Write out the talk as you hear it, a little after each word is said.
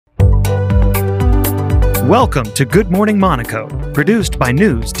Welcome to Good Morning Monaco, produced by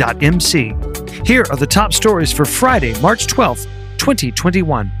News.mc. Here are the top stories for Friday, March 12th,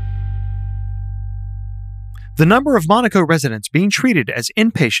 2021. The number of Monaco residents being treated as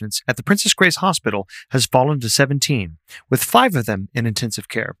inpatients at the Princess Grace Hospital has fallen to 17, with 5 of them in intensive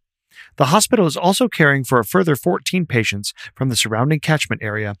care. The hospital is also caring for a further 14 patients from the surrounding catchment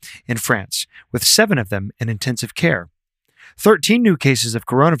area in France, with 7 of them in intensive care. 13 new cases of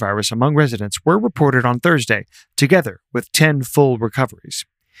coronavirus among residents were reported on Thursday, together with 10 full recoveries.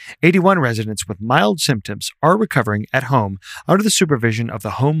 81 residents with mild symptoms are recovering at home under the supervision of the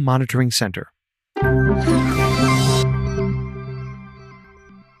Home Monitoring Center.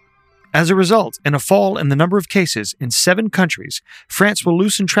 As a result, in a fall in the number of cases in 7 countries, France will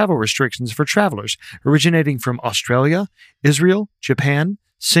loosen travel restrictions for travelers originating from Australia, Israel, Japan,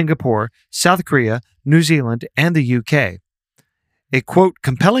 Singapore, South Korea, New Zealand, and the UK. A, quote,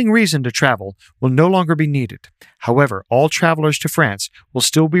 compelling reason to travel will no longer be needed. However, all travelers to France will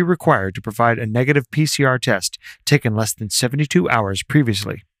still be required to provide a negative PCR test taken less than 72 hours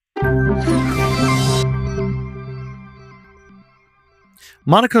previously.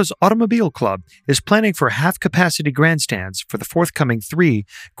 Monaco's Automobile Club is planning for half-capacity grandstands for the forthcoming 3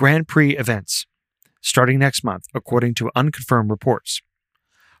 Grand Prix events, starting next month, according to unconfirmed reports.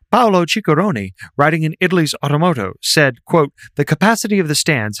 Paolo Ciccaroni, writing in Italy's Automoto, said, quote, the capacity of the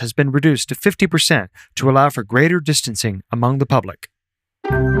stands has been reduced to 50% to allow for greater distancing among the public.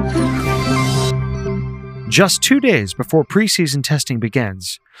 Just 2 days before preseason testing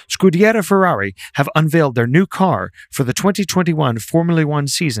begins, Scuderia Ferrari have unveiled their new car for the 2021 Formula One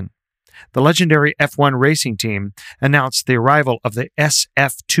season. The legendary F1 racing team announced the arrival of the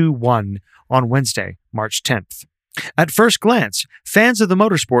SF21 on Wednesday, March 10th. At first glance, fans of the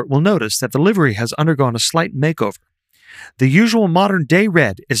motorsport will notice that the livery has undergone a slight makeover. The usual modern-day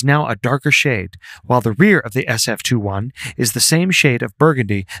red is now a darker shade, while the rear of the SF21 is the same shade of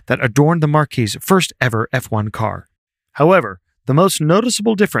burgundy that adorned the Marquis' first-ever F1 car. However, the most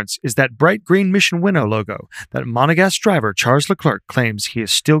noticeable difference is that bright green Mission Winnow logo that Monegasque driver Charles Leclerc claims he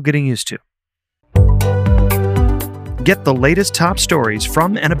is still getting used to. Get the latest top stories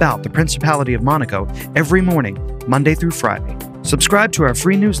from and about the Principality of Monaco every morning, Monday through Friday. Subscribe to our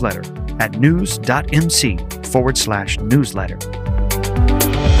free newsletter at news.mc/newsletter.